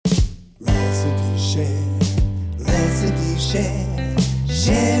share, recipe share.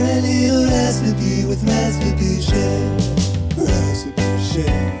 Share a little recipe with Recipe Share. Recipe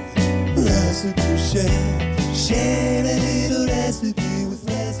Share, Recipe Share. Share a little recipe with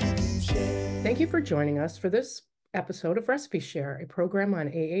Recipe Share. Thank you for joining us for this episode of Recipe Share, a program on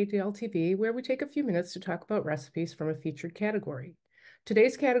AADL TV where we take a few minutes to talk about recipes from a featured category.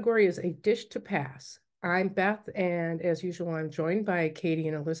 Today's category is a dish to pass. I'm Beth, and as usual, I'm joined by Katie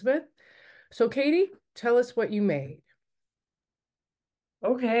and Elizabeth. So, Katie, tell us what you made.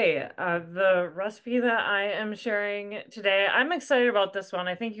 Okay, the recipe that I am sharing today, I'm excited about this one.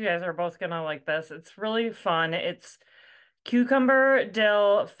 I think you guys are both gonna like this. It's really fun. It's cucumber,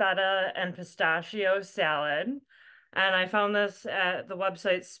 dill, feta, and pistachio salad. And I found this at the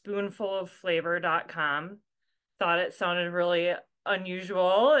website spoonfulofflavor.com. Thought it sounded really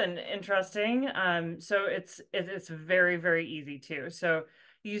unusual and interesting. So it's very, very easy too. So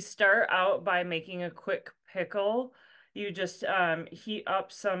you start out by making a quick pickle. You just heat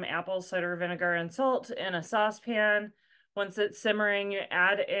up some apple cider vinegar and salt in a saucepan. Once it's simmering, you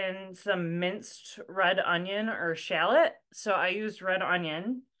add in some minced red onion or shallot. So I used red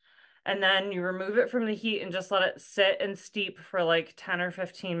onion. And then you remove it from the heat and just let it sit and steep for like 10 or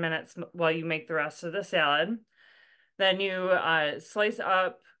 15 minutes while you make the rest of the salad. Then you slice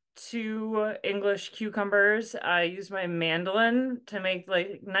up 2 English cucumbers. I used my mandolin to make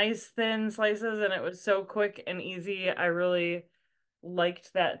like nice thin slices, and it was so quick and easy. I really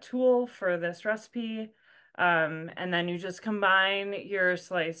liked that tool for this recipe. And then you just combine your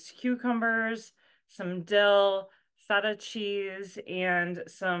sliced cucumbers, some dill, feta cheese, and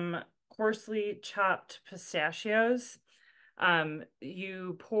some coarsely chopped pistachios.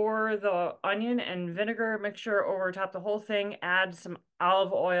 You pour the onion and vinegar mixture over top the whole thing, add some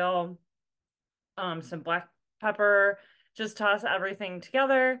olive oil, some black pepper, just toss everything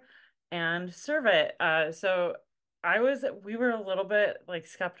together and serve it. We were a little bit like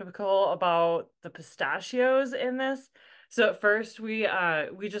skeptical about the pistachios in this. So at first we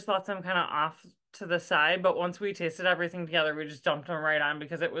just left them kind of off to the side, but once we tasted everything together, we just dumped them right on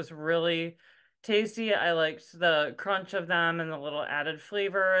because it was really tasty. I liked the crunch of them and the little added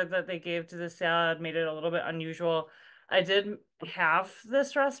flavor that they gave to the salad, made it a little bit unusual. I did have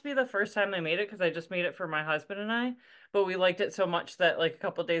this recipe the first time I made it because I just made it for my husband and I, but we liked it so much that like a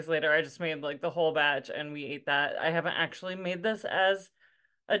couple days later I just made like the whole batch and we ate that. I haven't actually made this as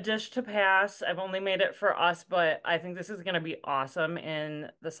a dish to pass. I've only made it for us, but I think this is going to be awesome in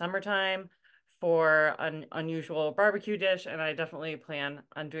the summertime for an unusual barbecue dish, and I definitely plan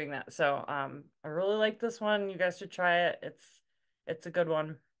on doing that. So I really like this one. You guys should try it. It's a good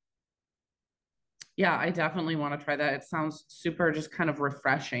one. Yeah, I definitely want to try that. It sounds super just kind of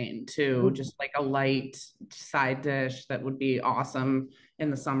refreshing too, just like a light side dish that would be awesome in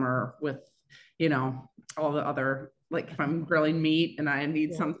the summer with, all the other, like if I'm grilling meat and I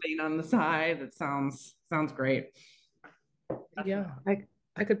need something on the side, that sounds great. Yeah,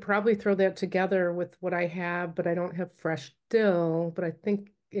 I could probably throw that together with what I have, but I don't have fresh dill, but I think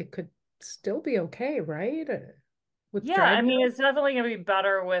it could still be okay, right? With Yeah, dried I mean, dill? it's definitely gonna be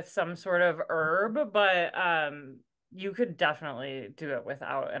better with some sort of herb, but you could definitely do it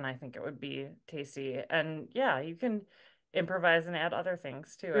without, and I think it would be tasty. And yeah, you can improvise and add other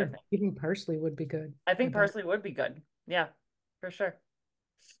things too, I Sure. think. Even parsley would be good. I I think bet. parsley would be good. Yeah, for sure.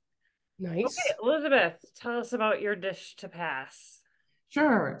 Okay, Nice. Elizabeth, tell us about your dish to pass.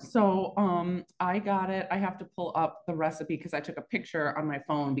 Sure. So I got it. I have to pull up the recipe because I took a picture on my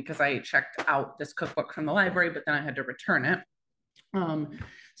phone because I checked out this cookbook from the library, but then I had to return it.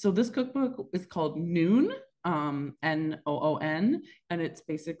 So this cookbook is called Noon, Noon, and it's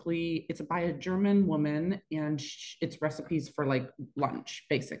by a German woman, and it's recipes for like lunch,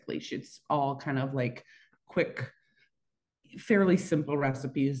 basically. It's all kind of like quick, fairly simple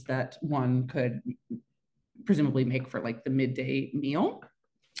recipes that one could presumably make for like the midday meal.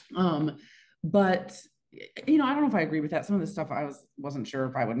 But I don't know if I agree with that. Some of the stuff wasn't sure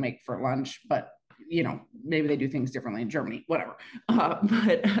if I would make for lunch, but maybe they do things differently in Germany, whatever.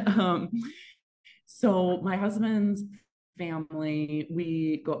 So my husband's family,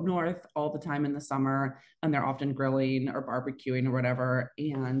 we go up north all the time in the summer, and they're often grilling or barbecuing or whatever.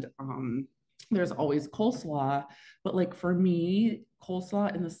 And there's always coleslaw, but like for me,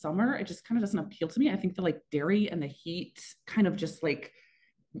 coleslaw in the summer, it just kind of doesn't appeal to me. I think the like dairy and the heat kind of just like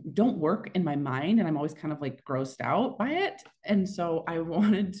don't work in my mind, and I'm always kind of like grossed out by it. And so I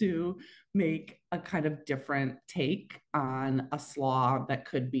wanted to make a kind of different take on a slaw that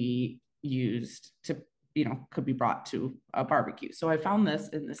could be used to could be brought to a barbecue. So I found this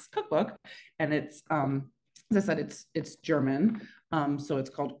in this cookbook, and it's as I said, it's German. So it's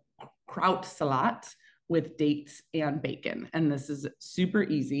called kraut salat with dates and bacon. And this is super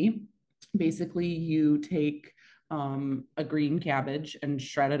easy. Basically, you take a green cabbage and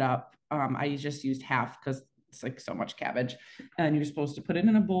shred it up. I just used half because it's like so much cabbage. And you're supposed to put it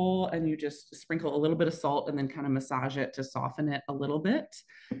in a bowl and you just sprinkle a little bit of salt and then kind of massage it to soften it a little bit.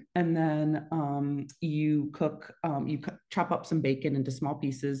 And then you chop up some bacon into small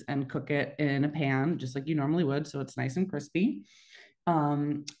pieces and cook it in a pan, just like you normally would. So it's nice and crispy.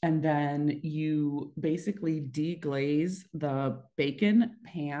 And then you basically deglaze the bacon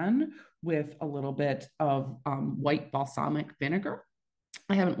pan with a little bit of white balsamic vinegar.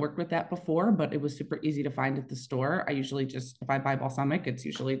 I haven't worked with that before, but it was super easy to find at the store. I usually just, if I buy balsamic, it's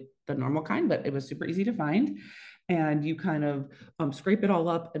usually the normal kind, but it was super easy to find. And you kind of scrape it all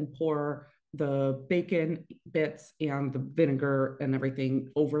up and pour the bacon bits and the vinegar and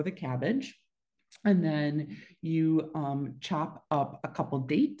everything over the cabbage. And then you chop up a couple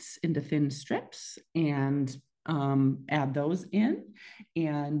dates into thin strips and add those in.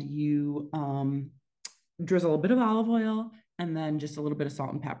 And you drizzle a bit of olive oil and then just a little bit of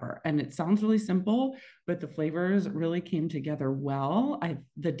salt and pepper. And it sounds really simple, but the flavors really came together well.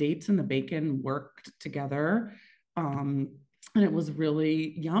 The dates and the bacon worked together. And it was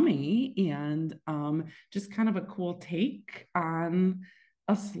really yummy and just kind of a cool take on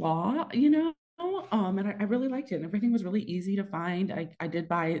a slaw, and I really liked it. And everything was really easy to find. I did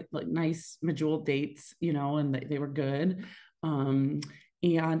buy like nice medjool dates, and they were good.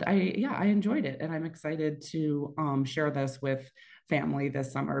 And I enjoyed it. And I'm excited to share this with family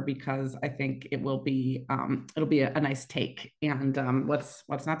this summer because I think it'll be a nice take. And what's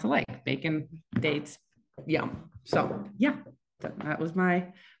not to like? Bacon, dates, yum. So yeah, that was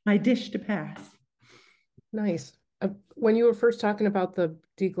my dish to pass. Nice. When you were first talking about the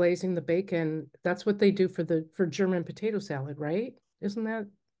deglazing the bacon, that's what they do for German potato salad, right? Isn't that?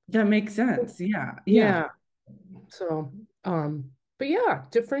 That makes sense. Yeah. Yeah. So, but yeah,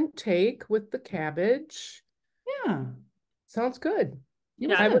 different take with the cabbage. Yeah. Sounds good.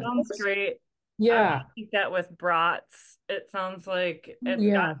 Yeah, it sounds great. Yeah. I eat that with brats. It sounds like it's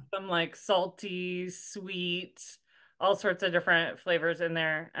got some like salty, sweet, all sorts of different flavors in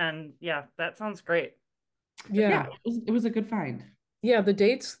there. And yeah, that sounds great. Yeah. It was a good find. Yeah, the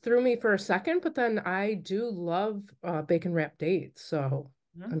dates threw me for a second, but then I do love bacon wrapped dates, so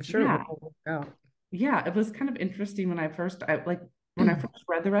I'm sure it will work out. Yeah, it was kind of interesting when I first read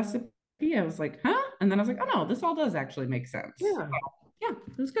the recipe, I was like, huh? And then I was like, oh no, this all does actually make sense. Yeah. Yeah,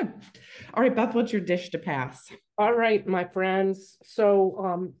 it was good. All right, Beth, what's your dish to pass? All right, my friends.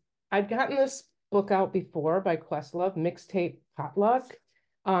 So I'd gotten this book out before by Questlove, Mixtape Potluck.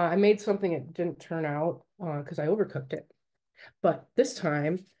 I made something that didn't turn out because I overcooked it. But this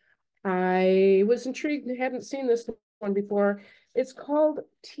time I was intrigued and hadn't seen this one before. It's called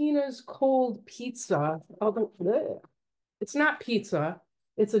Tina's Cold Pizza. Although it's not pizza,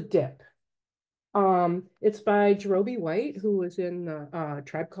 it's a dip. It's by Jerobi White, who was in the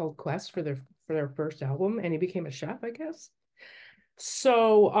Tribe Called Quest for their first album, and he became a chef, I guess.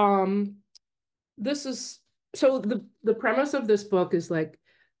 So the premise of this book is like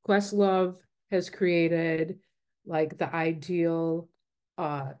Questlove has created like the ideal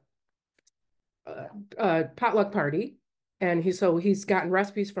potluck party, and he's gotten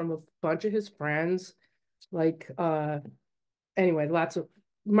recipes from a bunch of his friends, like anyway, lots of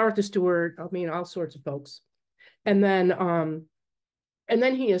Martha Stewart, I mean, all sorts of folks. And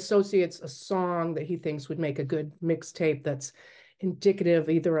then he associates a song that he thinks would make a good mixtape that's indicative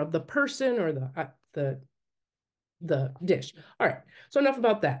either of the person or the dish. All right, so enough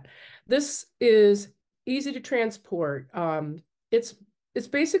about that. This is easy to transport. It's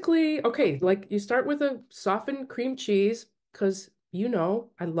basically, okay, like you start with a softened cream cheese, because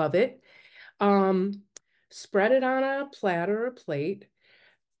I love it. Spread it on a platter or plate.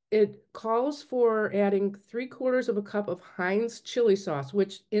 It calls for adding 3/4 of a cup of Heinz chili sauce,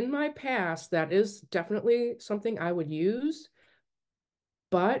 which in my past, that is definitely something I would use,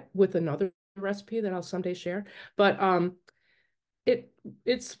 but with another recipe that I'll someday share. But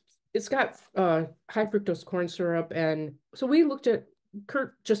it's got high fructose corn syrup, and so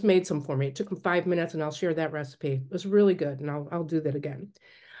Kurt just made some for me. It took him 5 minutes, and I'll share that recipe. It was really good, and I'll do that again.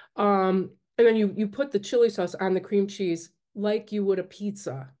 And then you put the chili sauce on the cream cheese like you would a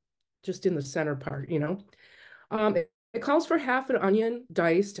pizza, just in the center part, It calls for half an onion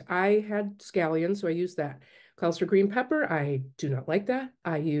diced. I had scallions, so I used that. Calls for green pepper. I do not like that.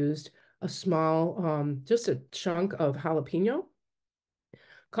 I used a small, just a chunk of jalapeno.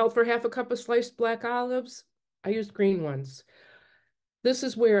 Called for half a cup of sliced black olives. I used green ones. This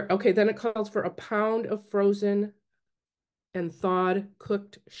is where, okay, then it calls for a pound of frozen and thawed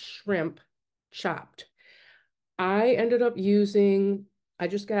cooked shrimp chopped. I ended up using, I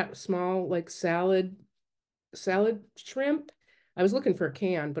just got small like salad shrimp. I was looking for a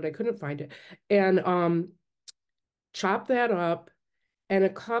can, but I couldn't find it. And chop that up and a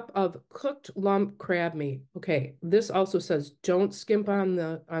cup of cooked lump crab meat. Okay, this also says don't skimp on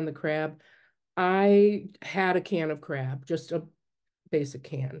the crab. I had a can of crab, just a basic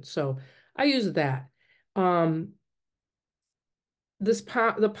can. So I used that. Um,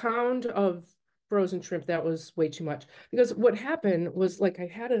 the pound of frozen shrimp, that was way too much because what happened was like I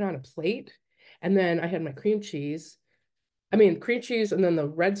had it on a plate and then I had my cream cheese. I mean, cream cheese and then the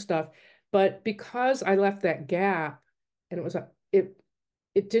red stuff. But because I left that gap and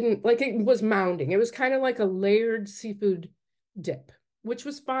it didn't like it was mounding. It was kind of like a layered seafood dip, which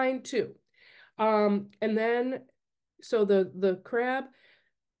was fine too. And then so the crab,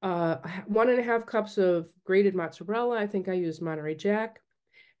 1.5 cups of grated mozzarella. I think I used Monterey Jack.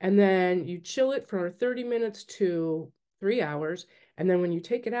 And then you chill it for 30 minutes to 3 hours. And then when you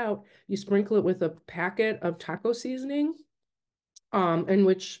take it out, you sprinkle it with a packet of taco seasoning, and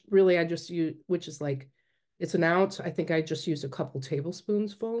which really I just use, which is like, it's an ounce. I think I just used a couple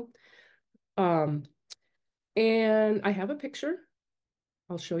tablespoons full. And I have a picture.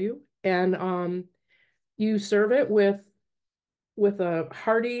 I'll show you. And you serve it with a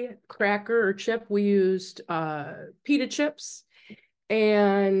hearty cracker or chip. We used pita chips.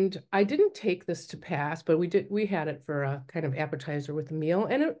 And I didn't take this to pass, but we had it for a kind of appetizer with a meal.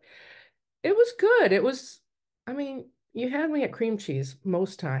 And it was good. I mean, you had me at cream cheese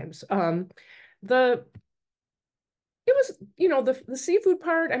most times. It was, the seafood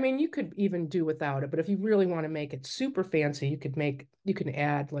part, I mean, you could even do without it, but if you really want to make it super fancy, you can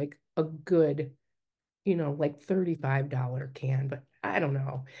add like a good, like $35 can, but I don't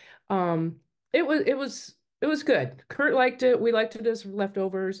know. It was good. Kurt liked it. We liked it as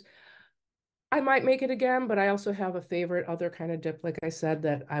leftovers. I might make it again, but I also have a favorite other kind of dip, like I said,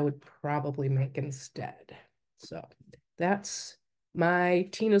 that I would probably make instead. So that's my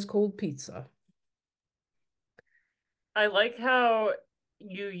Tina's Cold Pizza. I like how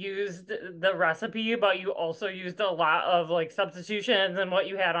you used the recipe, but you also used a lot of like substitutions and what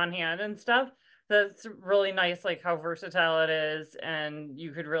you had on hand and stuff. That's really nice, like how versatile it is, and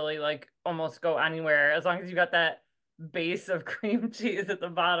you could really like almost go anywhere as long as you got that base of cream cheese at the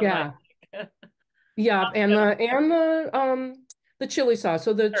bottom. Yeah. Yeah, and the chili sauce.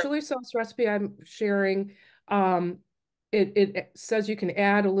 So the Sure. chili sauce recipe I'm sharing, it says you can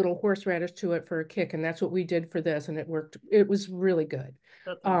add a little horseradish to it for a kick, and that's what we did for this, and it worked. It was really good.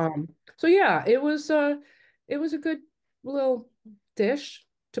 So yeah, it was a good little dish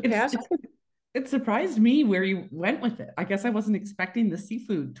to pass. It surprised me where you went with it. I guess I wasn't expecting the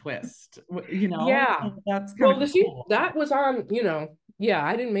seafood twist, Yeah. So that's kind of cool. That was on, yeah,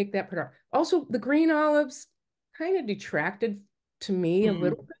 I didn't make that part. Also, the green olives kind of detracted to me a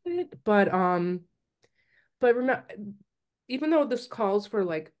little bit, but remember, even though this calls for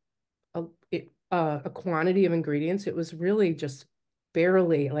like a quantity of ingredients, it was really just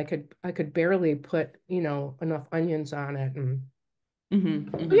barely, like I could barely put, enough onions on it. And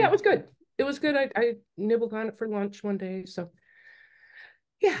yeah, it was good. It was good. I nibbled on it for lunch one day. So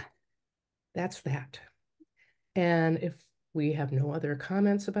yeah, that's that. And if we have no other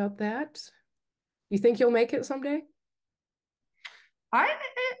comments about that, you think you'll make it someday? I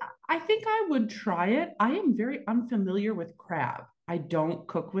think I would try it. I am very unfamiliar with crab. I don't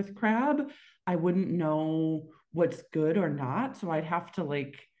cook with crab. I wouldn't know what's good or not. So I'd have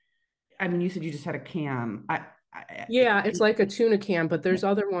to I mean, you said you just had a can. Yeah, it's like a tuna can, but there's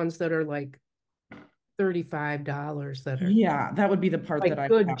other ones that are like $35 that are, yeah, that would be the part like that I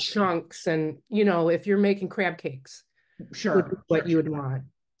good have. chunks. And if you're making crab cakes, would be what you would want.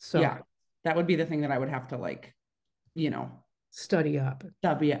 So yeah, that would be the thing that I would have to study up.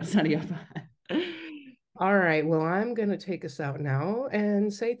 Study up. All right, well, I'm going to take us out now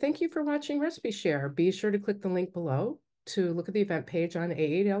and say thank you for watching Recipe Share. Be sure to click the link below to look at the event page on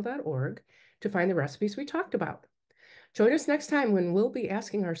aadl.org to find the recipes we talked about. Join us next time when we'll be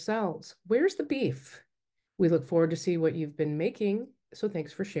asking ourselves, where's the beef? We look forward to see what you've been making, so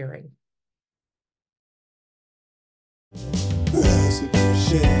thanks for sharing. Recipe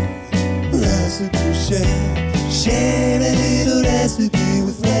Share, Recipe Share, share a little recipe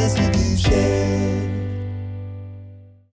with Recipe Share.